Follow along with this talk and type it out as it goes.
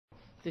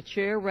The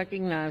chair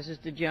recognizes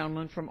the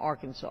gentleman from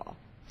Arkansas.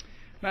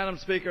 Madam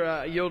Speaker,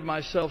 I yield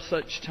myself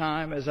such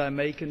time as I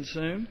may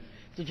consume.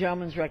 The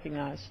gentleman is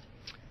recognized.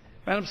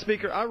 Madam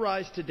Speaker, I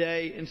rise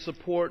today in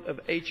support of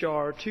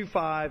H.R.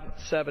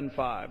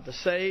 2575, the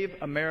Save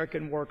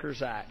American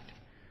Workers Act.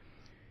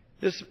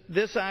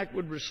 This act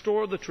would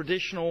restore the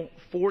traditional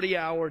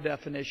 40-hour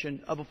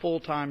definition of a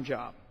full-time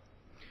job.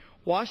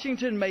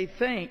 Washington may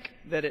think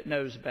that it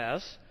knows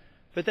best,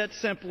 but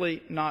that's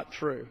simply not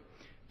true.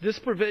 This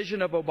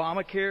provision of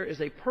Obamacare is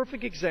a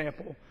perfect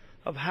example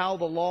of how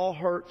the law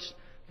hurts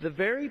the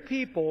very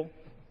people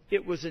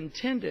it was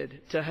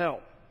intended to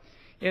help.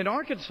 In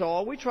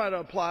Arkansas, we try to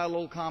apply a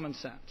little common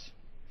sense.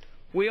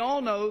 We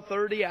all know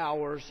 30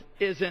 hours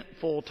isn't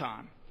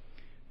full-time,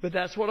 but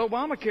that's what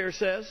Obamacare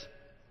says,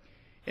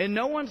 and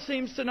no one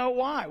seems to know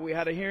why. We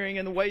had a hearing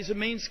in the Ways and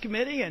Means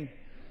Committee, and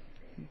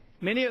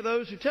many of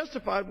those who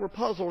testified were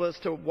puzzled as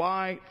to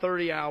why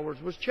 30 hours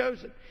was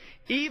chosen.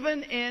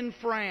 Even in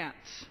France,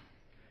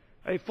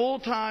 a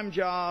full-time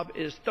job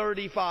is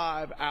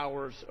 35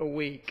 hours a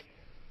week.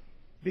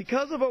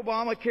 Because of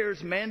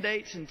Obamacare's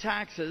mandates and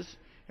taxes,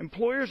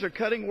 employers are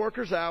cutting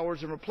workers'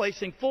 hours and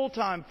replacing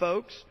full-time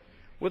folks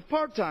with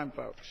part-time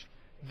folks.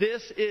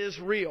 This is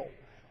real.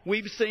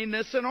 We've seen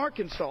this in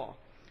Arkansas.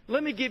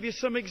 Let me give you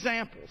some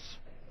examples.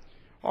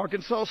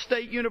 Arkansas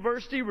State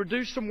University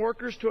reduced some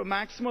workers to a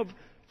maximum of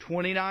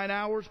 29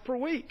 hours per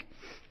week.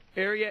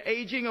 Area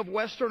Aging of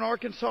Western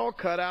Arkansas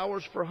cut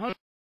hours for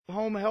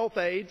home health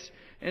aides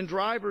and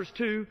drivers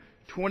to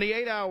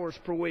 28 hours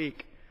per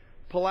week.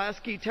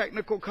 Pulaski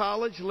Technical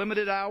College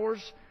limited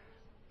hours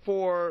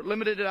for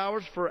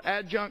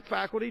adjunct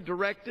faculty,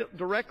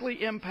 directly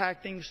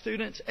impacting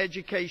students'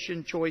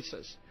 education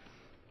choices.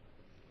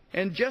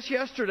 And just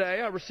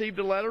yesterday, I received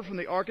a letter from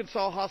the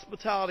Arkansas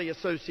Hospitality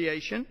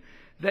Association.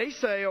 They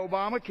say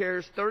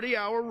Obamacare's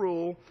 30-hour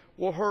rule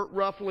will hurt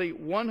roughly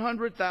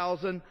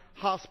 100,000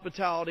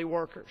 hospitality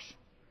workers.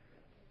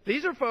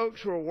 These are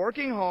folks who are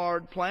working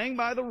hard, playing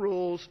by the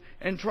rules,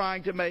 and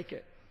trying to make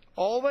it.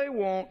 All they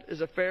want is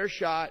a fair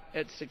shot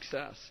at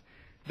success.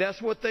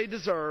 That's what they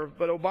deserve,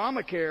 but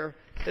Obamacare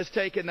has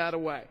taken that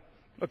away.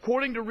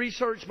 According to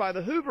research by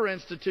the Hoover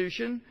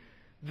Institution,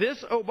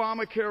 this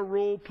Obamacare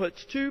rule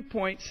puts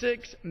 2.6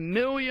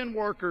 million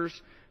workers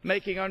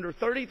making under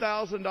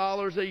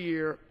 $30,000 a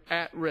year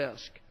at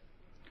risk.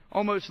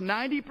 Almost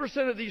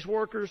 90% of these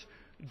workers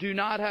do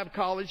not have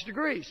college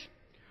degrees.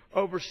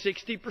 Over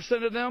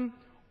 60% of them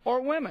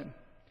are women.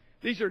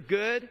 These are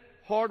good,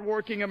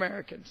 hard-working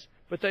Americans,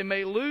 but they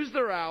may lose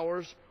their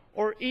hours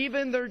or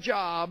even their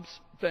jobs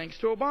thanks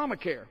to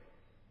Obamacare.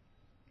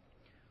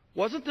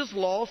 Wasn't this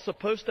law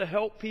supposed to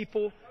help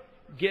people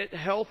get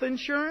health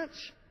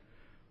insurance?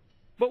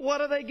 But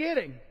what are they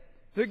getting?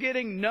 They're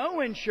getting no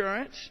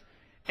insurance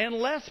and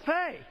less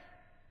pay.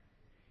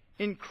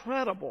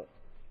 Incredible.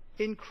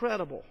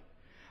 Incredible.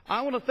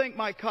 I want to thank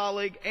my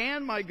colleague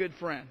and my good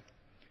friend,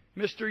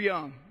 Mr.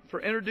 Young,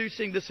 for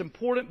introducing this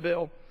important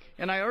bill,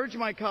 and I urge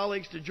my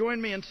colleagues to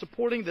join me in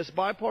supporting this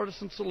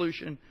bipartisan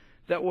solution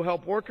that will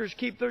help workers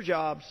keep their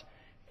jobs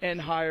and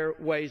higher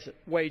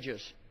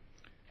wages.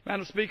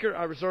 Madam Speaker,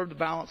 I reserve the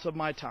balance of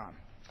my time.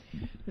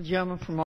 The gentleman from